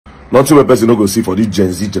Nothing where person no go see for this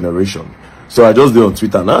Gen Z generation. So I just did on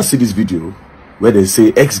Twitter. Now I see this video where they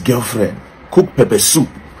say ex-girlfriend cook pepper soup,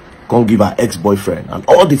 can't give her ex-boyfriend, and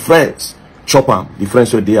all the friends chop them. The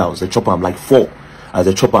friends were there, they chop them like 4. As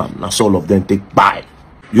they chop them, now all of them take bite.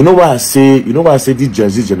 You know why I say this Gen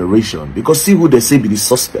Z generation? Because see who they say be the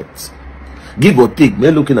suspects. Give or take,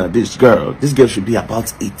 man, looking at this girl should be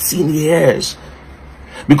about 18 years.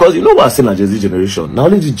 Because you know what I say in Gen Z generation? Now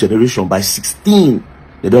only this generation by 16,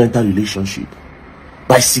 they don't enter relationship.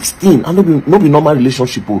 By 16, and no be normal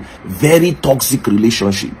relationship, very toxic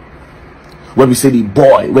relationship. Where we say the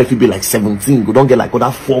boy, where if he be like 17, we don't get like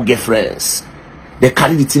other 4 girlfriends. They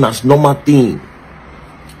carry the thing as normal thing.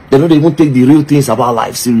 They don't even take the real things about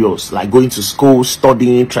life serious, like going to school,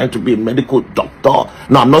 studying, trying to be a medical doctor.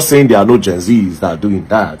 Now, I'm not saying there are no Gen Zs that are doing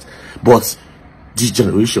that, but this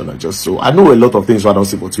generation are just so. I know a lot of things I don't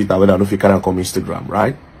see for Twitter, whether I know if you can come Instagram,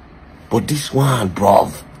 right? But this one,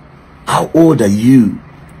 bruv, how old are you?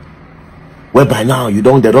 Well, by now they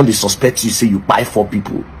don't suspect you, say you buy 4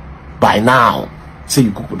 people. By now, say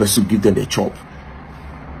you cook the soup, give them the chop.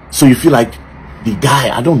 So you feel like the guy,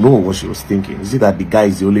 I don't know what she was thinking. Is it that the guy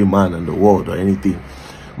is the only man in the world or anything?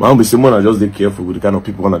 My own be someone I just be careful with the kind of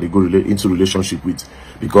people that they go into relationship with,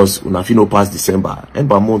 because when I feel no past December,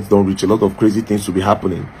 Ember month don't reach, a lot of crazy things to be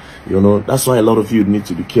happening. You know, that's why a lot of you need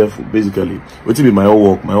to be careful. Basically, what will be my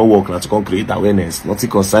own work now to come create awareness. Nothing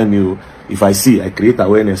concern me. If I see, I create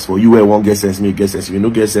awareness for you where one get sense, me get sense. If you no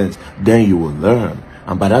get sense, then you will learn.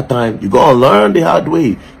 And by that time, you gotta learn the hard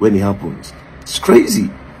way when it happens. It's crazy.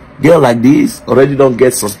 Girl like this already don't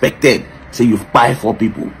get suspected. Say you buy 4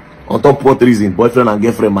 people. On top what reason? Boyfriend and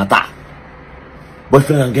girlfriend matter.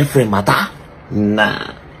 Boyfriend and girlfriend matter?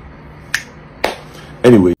 Nah.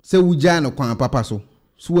 Anyway. Say uja no kwa papa so.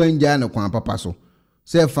 Suenja no kwa papa so.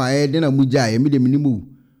 Say fa den na muja e me de minimu.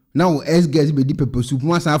 Now S-girls be di pepper soup.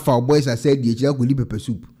 Once I for boys I said the go di pepper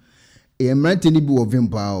soup. E mrante ni bi wo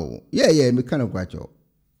vimpa o. Yeah, me kind of kwacho.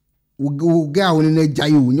 U ga woni na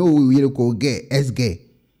jayu, nyo we yere ko ge S-girl.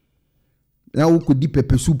 Now we could deep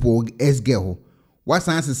pepper soup or S-girl. What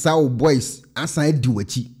answer sour boys aside do a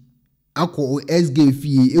chi. Uncle S-girl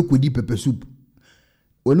fee equal deep pepper soup.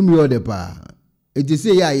 When we order pa, it is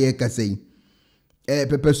say ya can say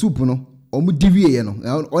pepper soup no or mudivie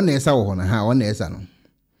no on a sour on a how on a son.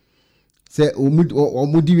 Say or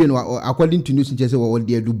mudivie according to news just or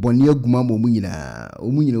dear do bonnier gumamo munina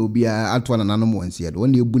or munina will be at one and animal and said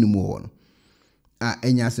only a bunimo. Ah,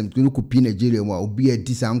 and yasem to look up in Nigeria or be a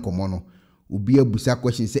disanko mono. Ubi a busa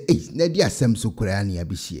question say, "Hey, na dia sem so kura na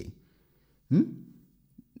abihie."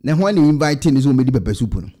 Na when you invite is o me di pepper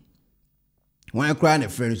soup no. When kura na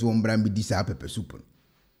friends o mbra me di sa pepper soup no.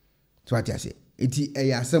 So what I say, enti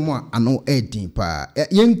e asem a ano edin pa.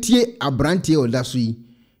 Yentie abrante o da so yi,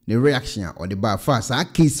 the reaction or the bar fast a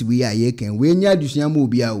case we are ye ken we nya adusua ma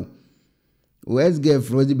obi a o. O ex-girl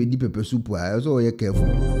froze be di pepper soup a so ye careful.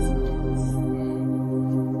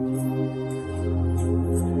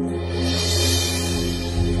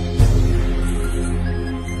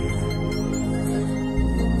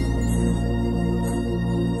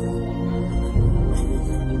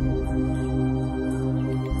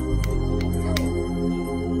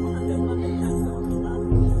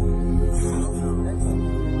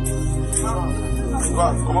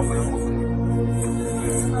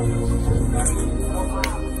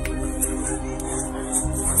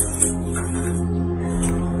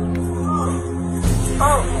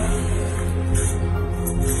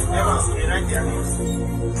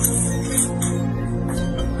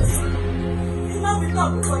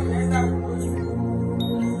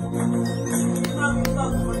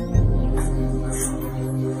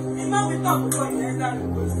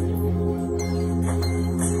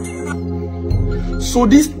 So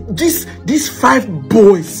these 5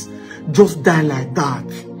 boys just die like that.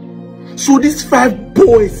 So these 5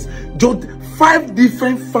 boys, just 5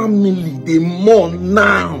 different families, they mourn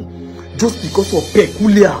now just because of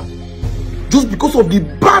peculiar, just because of the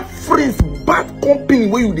bad friends, bad company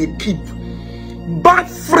where you they keep, bad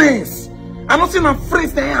friends. I'm not saying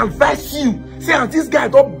friends that advise you. Say, this guy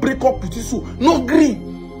don't break up with you, so no agree.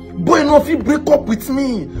 Boy, no, if you break up with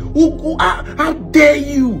me, how dare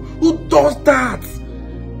you? Who does that?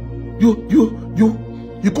 You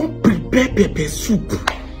can't prepare pepper soup.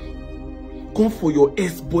 Come for your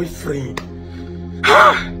ex-boyfriend.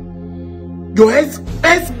 Ha! Your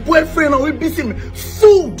ex-boyfriend will be saying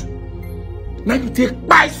food. Now you take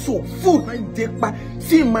buy soap, food. Now you take buy.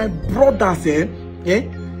 See, my brothers,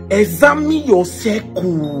 examine your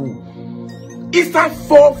circle. It's that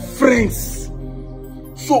 4 friends.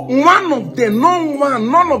 So one of them,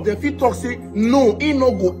 none of them fit talk say no, he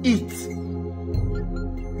no go eat.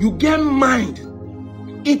 You get mind.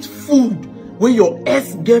 Eat food when your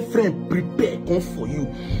ex-girlfriend prepare come for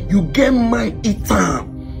you. You get mind, eat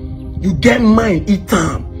time. You get mind, eat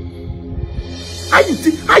time. How you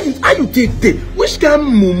take? Which kind of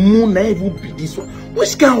mumu na even be this one?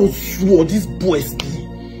 Which kind of swore this boys be?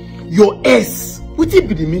 Your S. What it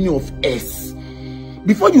be the meaning of S?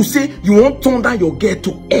 Before you say you want turn down your girl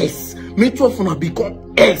to S, make sure for now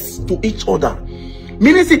become S to each other.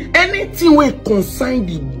 Meaning say anything will concern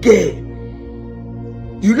the girl.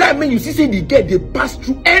 You like me, you see say the girl they pass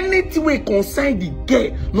through anything will concern the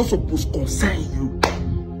girl, not supposed to concern you.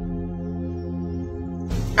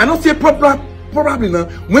 I don't say probably now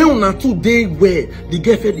when una 2 days where the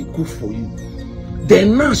girl fed the cook for you.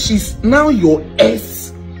 Then now she's now your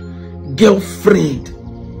ex-girlfriend.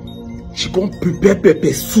 She can't prepare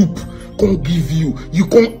pepper soup, can't give you, you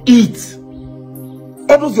can't eat.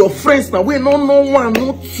 All those your friends now, we no one,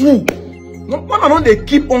 no two. No one they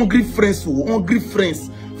keep hungry friends, hungry friends.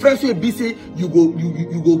 Friends will be say you go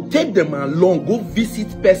take them along, go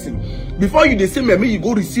visit person. Before you they say maybe you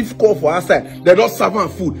go receive call for outside, they don't serve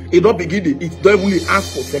and food, it don't begin to eat, don't even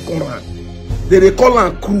ask for second hand. They call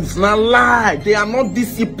and cruise. Now lie, they are not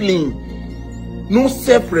disciplined. No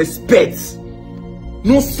self-respect.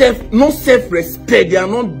 No self-respect. They are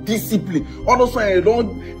not disciplined. All those ones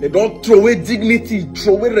they don't throw away dignity,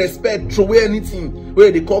 throw away respect, throw away anything where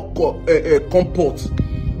they call comport.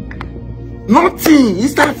 Nothing.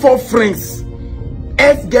 It's that for friends,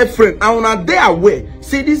 ex-girlfriend. And when they are aware,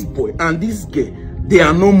 say this boy and this girl, they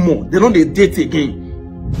are no more. They don't date again.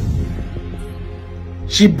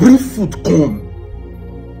 She bring food come.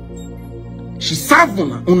 She serve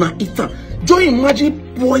on eat. Just imagine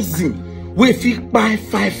poison. We if you buy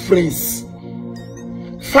 5 friends,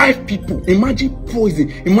 5 people. Imagine poison.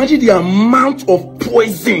 Imagine the amount of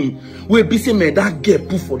poison we be say me that girl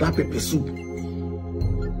put for that pepper soup.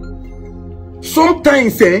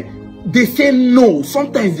 Sometimes they say no.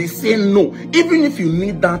 Sometimes they say no. Even if you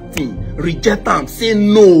need that thing, reject them. Say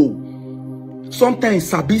no. Sometimes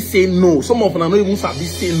Sabi say no. Some of them not even Sabi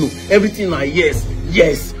say no. Everything are yes,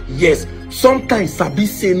 yes, yes. Sometimes Sabi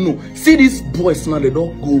say no. See these boys now, they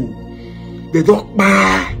don't go. They don't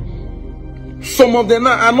buy. Some of them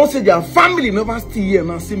now, I not say their family never still here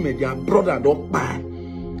now. See me, their brother don't buy.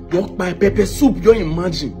 Don't buy pepper soup. You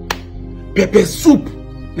imagine pepper soup.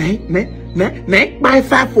 Buy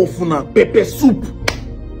 5 for funa pepper soup.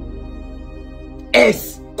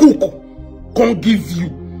 S cook can't give you.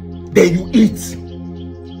 Then you eat.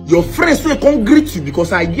 Your friends will can't greet you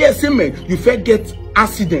because I guess man, you first get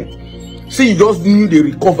accident. Say you just need to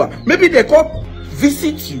recover. Maybe they come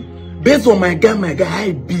visit you. Based on my guy,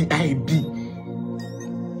 I be.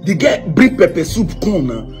 The guy bring pepper soup come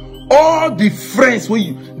now. All the friends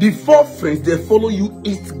the 4 friends, they follow you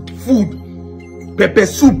eat food. Pepper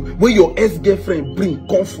soup when your ex-girlfriend bring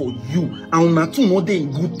come for you. And una two know they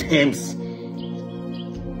in good terms.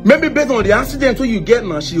 Maybe based on the accident when you get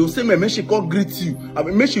now, she will say, maybe she can't greet you. I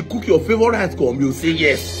mean, maybe she cook your favorite come. You'll say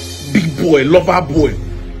yes. Big boy, lover boy.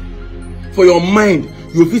 For your mind,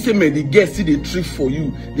 you feel say, man, the girl see the trick for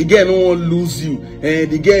you. The girl don't want to lose you. And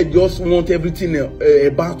the girl just want everything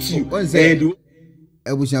about you.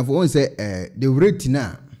 I wish I for say the rate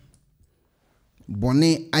now.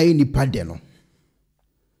 Bonnet I ni padeno.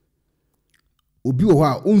 Obi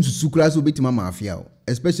oha unsusu class obetima mafia,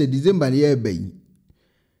 especially December year bay.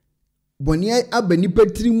 Bonnie abeni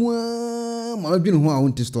petrimu ma dwene ho a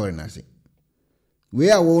wonte story na se. We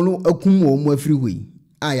a wo no akum wo mo afiri hoi.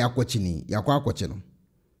 A yakwachini yakwa akwache no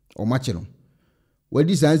o mache no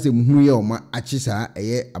wadi sanse muhu ye o ma achi saa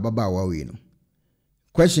eye ababa wa we no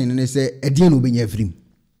question ne say edin no benya afirim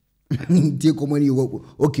tie komani wo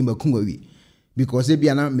okimakunwa wi because e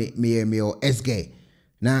bia na me o SG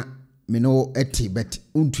na me no eti bet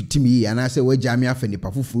untutimi ana say waja me afa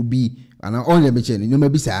nipa foforo bi ana onye me che no nyoma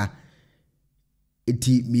bi saa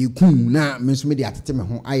eti me kun na me so me de atete me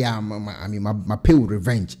ho aya ma pay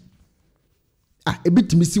revenge.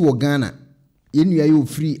 Ebitimi si wo Ghana yenua ye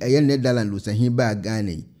ofiri eye Netherlands lo sahin ba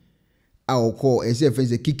Ghana yi a okọ ese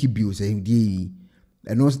fense kiki bio sahin die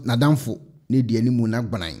eno nadamfo ne die animu na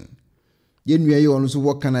gbanan yenua ye ono so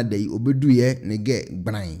wo Canada yi obedu ye ne ge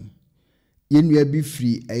gbanan yenua bi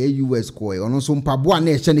firi eye US ko ono so mpabo a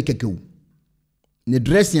na ehye ne kekewu ne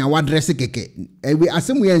dressing a wa dress keke ewe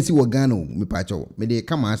asemu ye nsi wo Ghana o me pa cho me de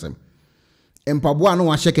kama asem mpabo a no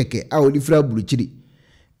wa hye keke a odi fira buruchiri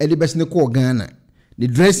edi besne ko Ghana the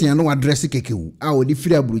dressing anu address kekewu a odi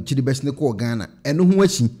firi aburuchiri besne ko Ghana eno ho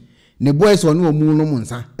achi ne boys ono omu no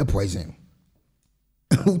munsa e poison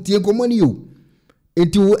tie komoni yo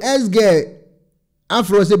enti wo SG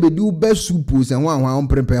afro se bedu best soup se ho on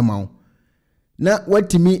prepare ma na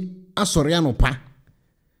watimi asɔre anopa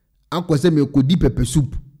akɔsɛ me kodi pepper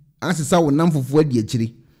soup asesa wonam fufu adi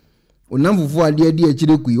akiri wonam fufu adi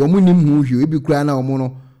akiri kui omo nim hu hwe ebi kura na omo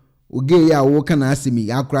no oge ya wo kana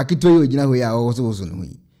asemi akura kito ye ogina ho ya oso no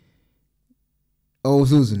yi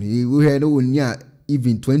oso no we had no nya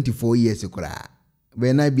even 24 years kura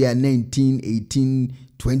when I be 19 18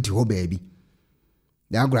 20 ho baby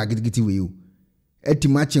da akura kitikiti we you eti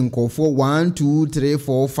matching call for 1 2 3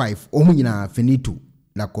 4 5 omo nyina finito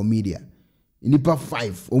la comedia nipa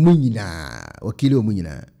 5 omo nyina wakili omo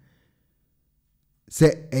nyina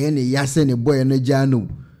se ne yase ne boy no jano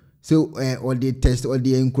so or the test or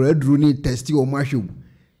the encourage ni test o mahwe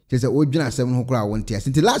se odwina asem no kora wonte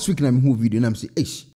ase last week na me hu video na me say